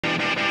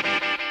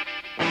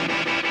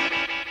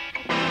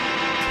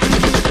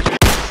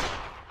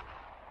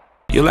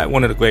You're like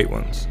one of the great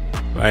ones,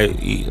 right?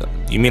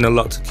 You mean a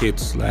lot to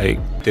kids, like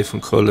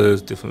different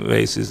colors, different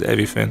races,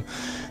 everything.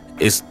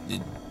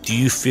 Do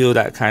you feel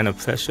that kind of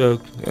pressure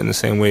in the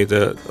same way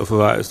that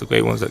other artists, the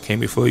great ones that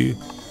came before you?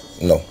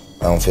 No,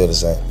 I don't feel the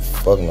same.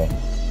 Fuck no.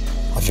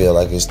 I feel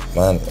like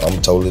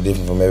I'm totally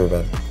different from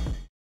everybody.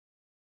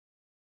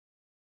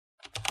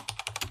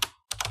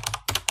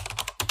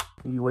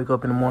 You wake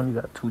up in the morning,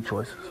 you got two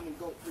choices.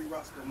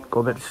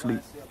 Go back to sleep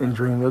and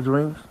dream your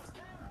dreams,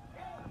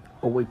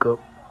 or wake up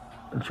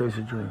and chase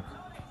your dreams.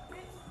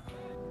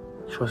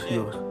 Choice is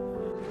yours.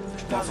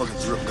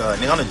 Motherfucker drip god.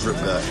 Nigga, I'm the drip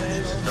god.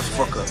 Let's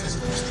fuck up.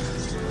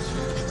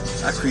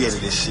 I created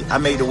this shit. I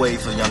made the way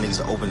for young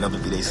niggas to open up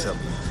and be themselves.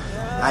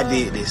 I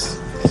did this.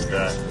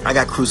 I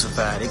got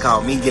crucified. They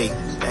called me gay.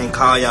 They ain't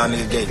call y'all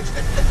nigga gay.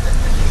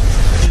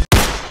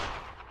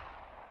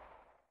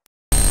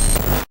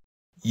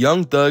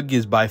 Young Thug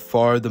is by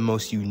far the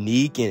most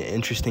unique and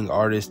interesting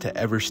artist to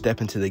ever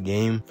step into the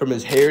game. From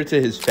his hair to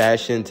his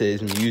fashion to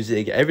his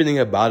music, everything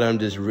about him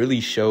just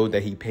really showed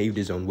that he paved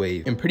his own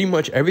way. And pretty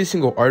much every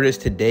single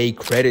artist today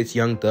credits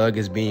Young Thug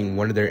as being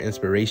one of their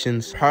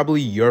inspirations.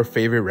 Probably your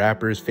favorite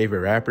rapper's favorite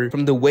rapper.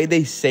 From the way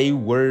they say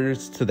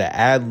words to the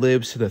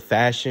ad-libs to the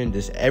fashion,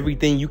 just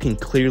everything, you can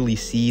clearly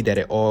see that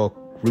it all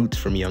roots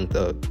from Young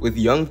Thug. With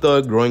Young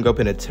Thug growing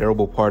up in a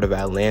terrible part of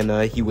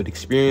Atlanta, he would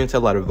experience a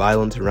lot of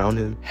violence around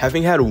him.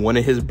 Having had one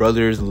of his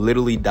brothers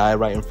literally die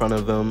right in front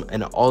of him,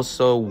 and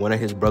also one of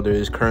his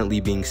brothers currently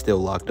being still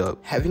locked up.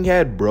 Having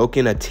had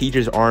broken a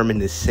teacher's arm in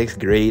the 6th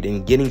grade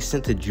and getting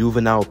sent to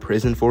juvenile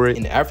prison for it,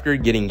 and after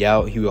getting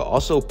out, he would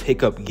also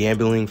pick up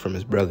gambling from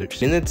his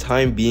brothers. In the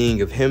time being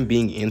of him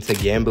being into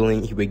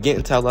gambling, he would get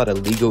into a lot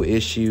of legal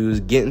issues,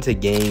 get into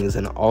gangs,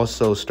 and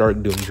also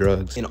start doing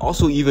drugs. And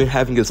also even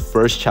having his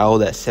first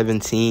child at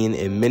 17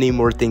 and many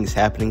more things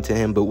happening to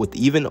him. But with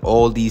even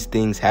all these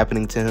things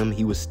happening to him,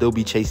 he would still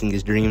be chasing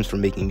his dreams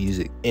from making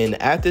music. And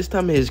at this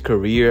time of his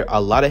career, a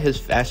lot of his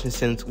fashion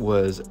sense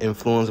was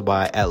influenced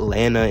by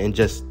Atlanta and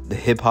just the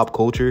hip-hop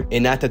culture.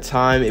 And at the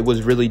time, it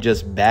was really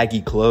just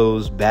baggy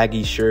clothes,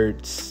 baggy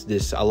shirts,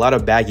 just a lot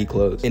of baggy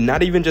clothes. And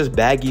not even just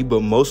baggy, but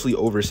mostly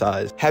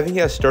oversized. Having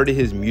had started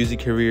his music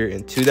career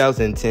in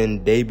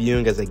 2010,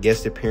 debuting as a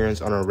guest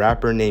appearance on a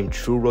rapper named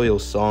True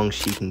Royal's song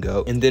She Can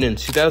Go. And then in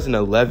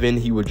 2011,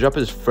 he would drop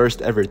his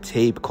first ever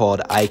tape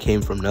called I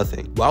Came From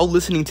Nothing. While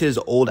listening to his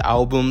old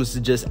albums,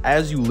 just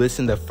as you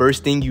listen, the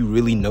first thing you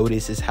really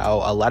notice is how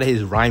a lot of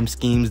his rhyme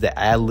schemes, the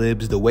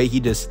ad-libs, the way he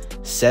just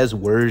says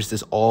words,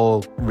 this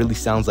all really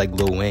sounds like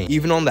Lil Wayne.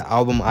 Even on the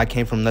album I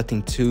Came From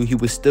Nothing too, he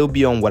would still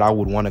be on what I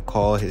would want to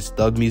call his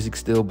thug music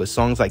still, but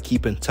songs like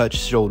Keep in Touch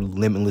showed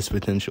limitless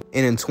potential.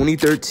 And in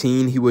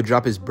 2013, he would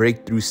drop his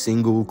breakthrough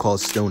single called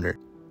Stoner.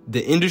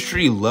 The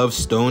industry loves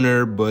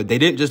Stoner, but they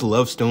didn't just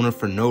love Stoner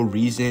for no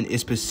reason. It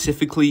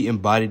specifically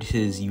embodied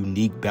his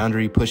unique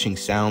boundary-pushing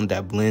sound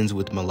that blends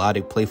with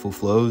melodic, playful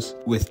flows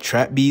with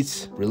trap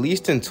beats.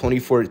 Released in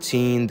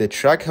 2014, the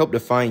track helped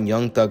define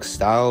Young Thug's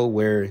style,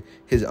 where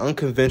his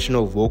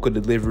unconventional vocal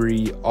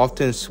delivery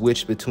often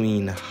switched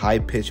between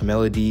high-pitched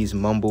melodies,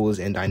 mumbles,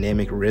 and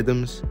dynamic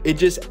rhythms. It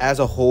just, as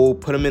a whole,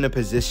 put him in a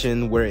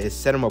position where it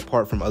set him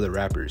apart from other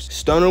rappers.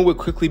 Stoner would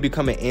quickly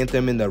become an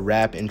anthem in the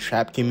rap and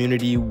trap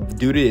community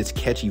due to its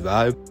catchy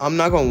vibe. I'm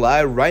not gonna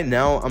lie, right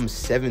now I'm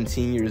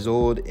 17 years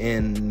old,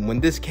 and when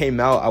this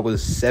came out, I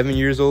was 7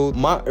 years old.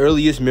 My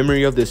earliest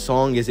memory of this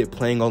song is it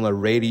playing on the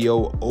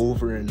radio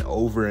over and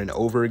over and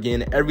over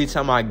again. Every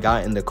time I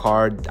got in the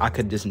car, I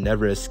could just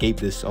never escape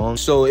this song.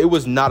 So it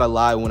was not a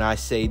lie when I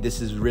say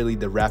this is really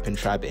the rap and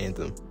trap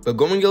anthem. But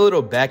going a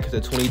little back to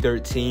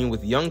 2013,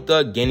 with Young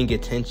Thug gaining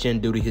attention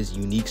due to his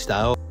unique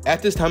style,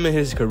 at this time in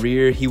his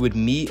career, he would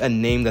meet a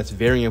name that's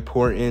very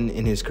important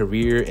in his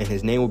career, and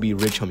his name would be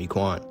Rich Homie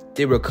Quan.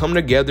 They would come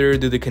together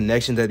through the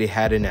connections that they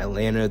had in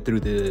Atlanta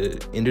through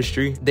the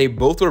industry. They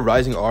both were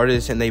rising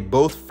artists, and they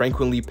both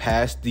frequently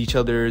passed each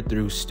other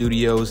through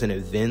studios and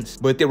events,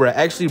 but they were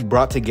actually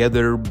brought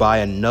together by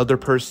another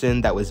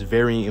person that was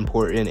very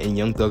important in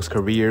Young Thug's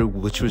career,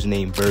 which was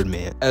named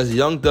Birdman. As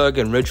Young Thug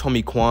and Rich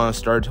Homie Quan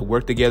started to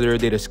work together,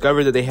 they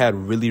discovered that they had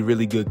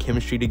really good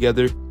chemistry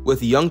together.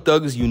 With Young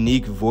Thug's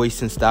unique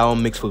voice and style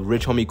mixed with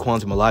Rich Homie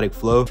Quan's melodic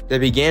flow, they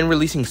began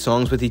releasing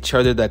songs with each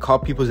other that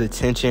caught people's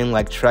attention,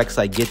 like tracks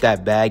like Get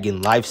That Bag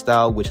and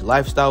Lifestyle, which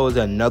Lifestyle is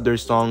another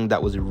song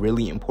that was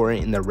really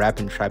important in the rap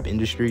and trap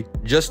industry.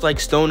 Just like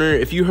Stoner,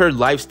 if you heard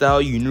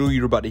Lifestyle, you knew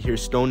you were about to hear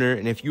Stoner,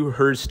 and if you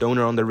heard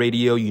Stoner on the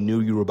radio, you knew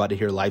you were about to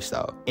hear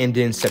Lifestyle. And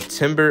in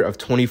September of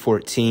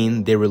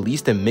 2014, they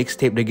released a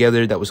mixtape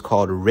together that was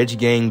called Rich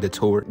Gang The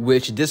Tour,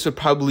 which this would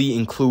probably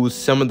include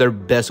some of their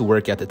best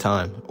work at the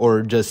time,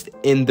 or just just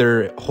in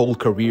their whole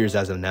careers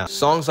as of now.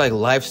 Songs like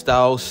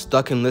Lifestyle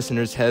stuck in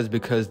listeners' heads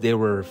because they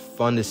were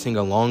fun to sing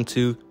along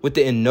to. With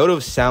the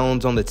emotive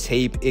sounds on the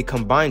tape, it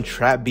combined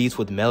trap beats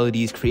with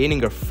melodies,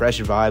 creating a fresh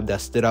vibe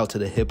that stood out to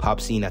the hip-hop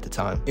scene at the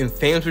time. And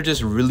fans were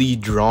just really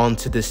drawn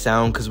to this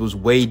sound because it was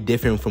way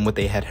different from what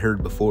they had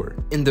heard before.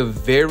 And the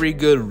very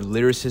good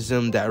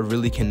lyricism that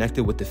really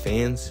connected with the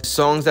fans.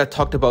 Songs that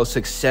talked about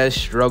success,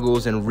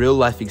 struggles, and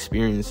real-life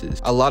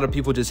experiences. A lot of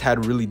people just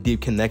had really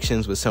deep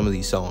connections with some of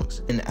these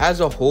songs. And as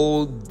a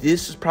whole,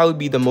 this is probably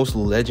be the most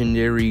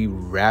legendary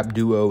rap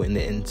duo in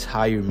the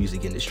entire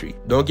music industry.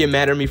 Don't get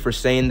mad at me for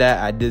saying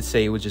that. I did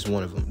say it was just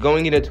one of them.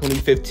 Going into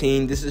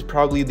 2015, this is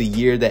probably the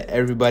year that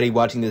everybody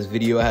watching this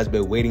video has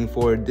been waiting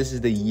for. This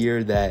is the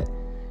year that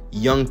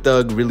Young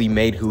Thug really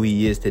made who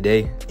he is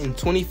today. In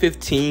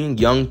 2015,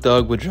 Young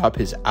Thug would drop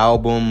his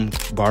album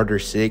Barter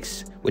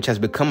 6, which has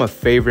become a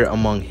favorite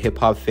among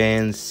hip-hop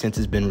fans since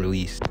it's been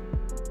released.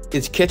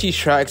 Its catchy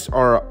tracks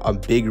are a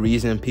big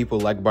reason people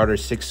like Barter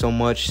 6 so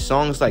much.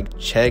 Songs like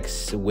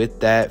Checks With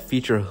That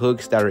feature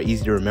hooks that are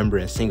easy to remember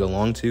and sing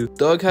along to.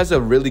 Thug has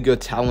a really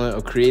good talent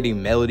of creating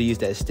melodies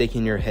that stick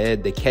in your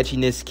head. The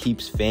catchiness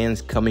keeps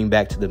fans coming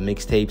back to the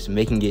mixtapes,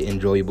 making it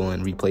enjoyable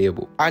and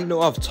replayable. I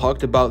know I've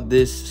talked about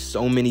this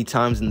so many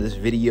times in this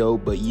video,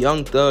 but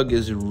Young Thug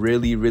is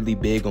really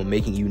big on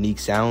making unique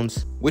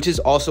sounds, which is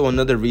also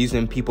another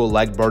reason people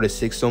like Barter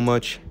 6 so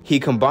much. He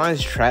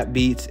combines trap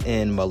beats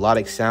and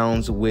melodic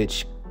sounds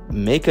which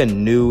make a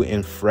new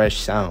and fresh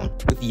sound.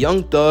 With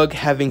Young Thug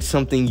having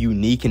something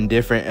unique and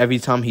different every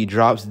time he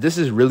drops, this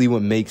is really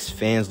what makes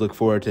fans look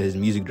forward to his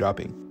music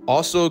dropping.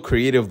 Also,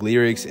 creative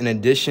lyrics. In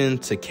addition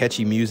to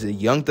catchy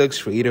music, Young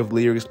Thug's creative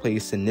lyrics play a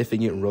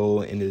significant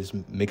role in his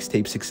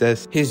mixtape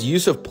success. His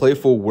use of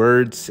playful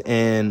words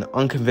and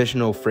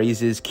unconventional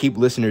phrases keep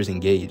listeners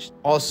engaged.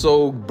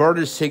 Also,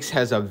 Barter 6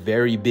 has a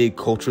very big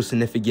cultural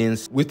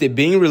significance. With it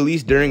being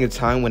released during a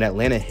time when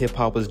Atlanta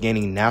hip-hop was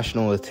gaining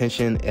national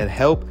attention, it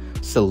helped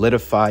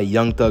solidify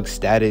Young Thug's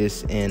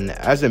status and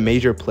as a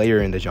major player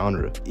in the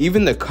genre.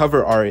 Even the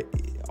cover art,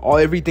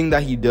 everything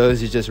that he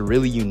does is just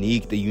really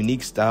unique. The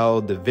unique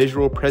style, the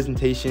visual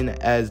presentation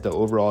as the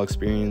overall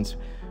experience,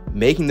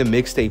 making the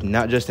mixtape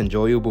not just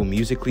enjoyable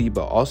musically,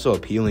 but also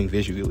appealing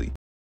visually.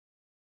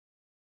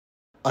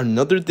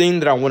 Another thing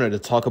that I wanted to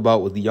talk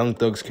about with Young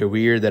Thug's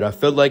career that I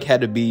felt like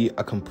had to be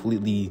a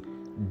completely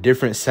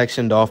different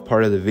sectioned off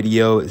part of the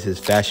video is his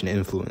fashion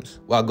influence.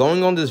 While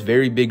going on this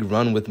very big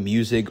run with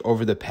music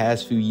over the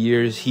past few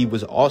years, he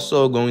was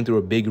also going through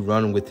a big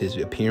run with his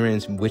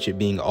appearance, which it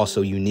being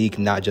also unique,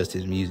 not just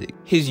his music.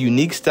 His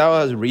unique style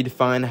has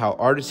redefined how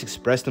artists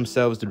express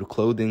themselves through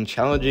clothing,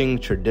 challenging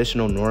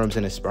traditional norms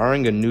and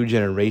inspiring a new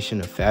generation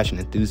of fashion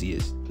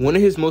enthusiasts. One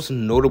of his most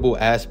notable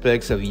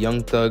aspects of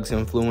Young Thug's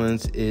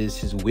influence is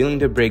his willing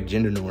to break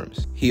gender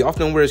norms. He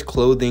often wears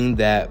clothing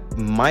that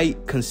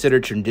might consider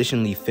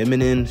traditionally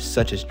feminine,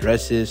 such as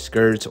dresses,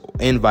 skirts,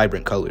 and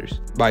vibrant colors.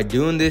 By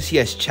doing this, he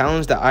has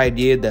challenged the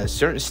idea that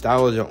certain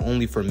styles are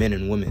only for men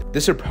and women.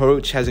 This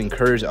approach has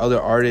encouraged other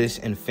artists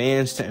and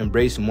fans to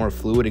embrace more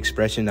fluid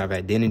expression of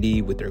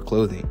identity with their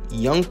clothing.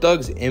 Young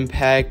Thug's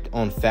impact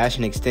on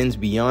fashion extends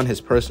beyond his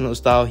personal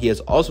style. He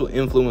has also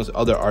influenced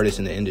other artists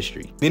in the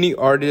industry. Many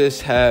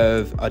artists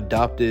have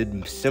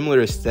adopted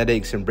similar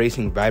aesthetics,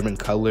 embracing vibrant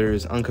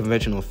colors,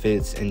 unconventional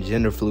fits, and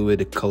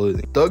gender-fluid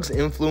clothing. Thug's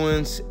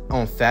influence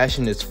on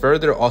fashion is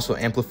further also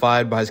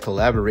amplified by his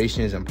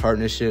collaborations and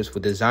partnerships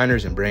with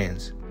designers and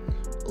brands.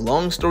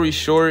 Long story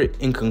short,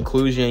 in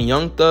conclusion,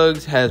 Young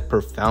Thug has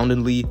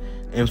profoundly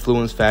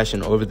influenced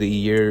fashion over the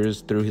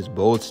years through his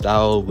bold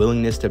style,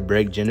 willingness to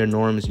break gender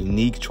norms,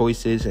 unique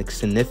choices, and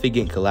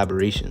significant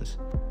collaborations.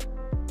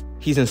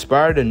 He's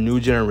inspired a new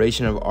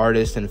generation of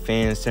artists and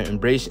fans to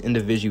embrace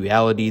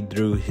individuality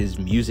through his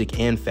music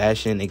and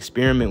fashion,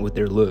 experiment with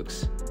their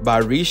looks. By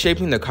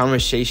reshaping the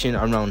conversation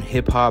around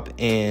hip-hop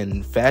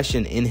and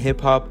fashion in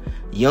hip-hop,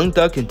 Young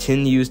Thug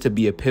continues to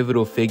be a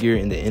pivotal figure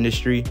in the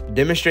industry,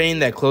 demonstrating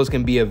that clothes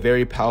can be a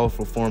very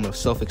powerful form of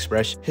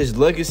self-expression. His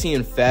legacy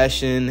in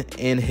fashion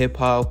and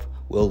hip-hop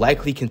will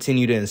likely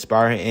continue to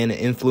inspire and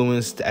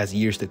influence as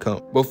years to come.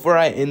 Before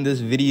I end this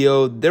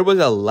video, there was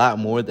a lot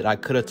more that I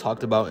could have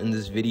talked about in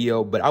this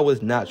video, but I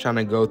was not trying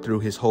to go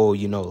through his whole,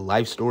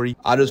 life story.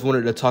 I just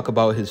wanted to talk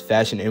about his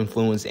fashion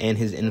influence and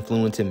his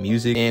influence in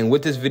music. And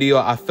with this video,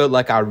 I felt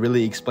like I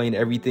really explained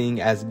everything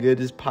as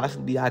good as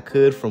possibly I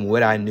could from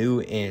what I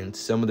knew and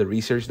some of the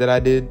research that I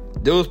did.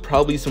 There was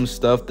probably some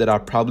stuff that I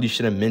probably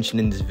should have mentioned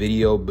in this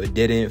video but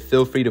didn't.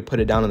 Feel free to put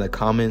it down in the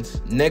comments.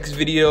 Next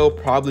video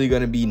probably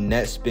gonna be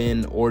Net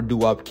Spin or Doo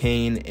Wop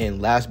Kane,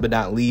 and last but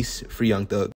not least, Free Young Thug.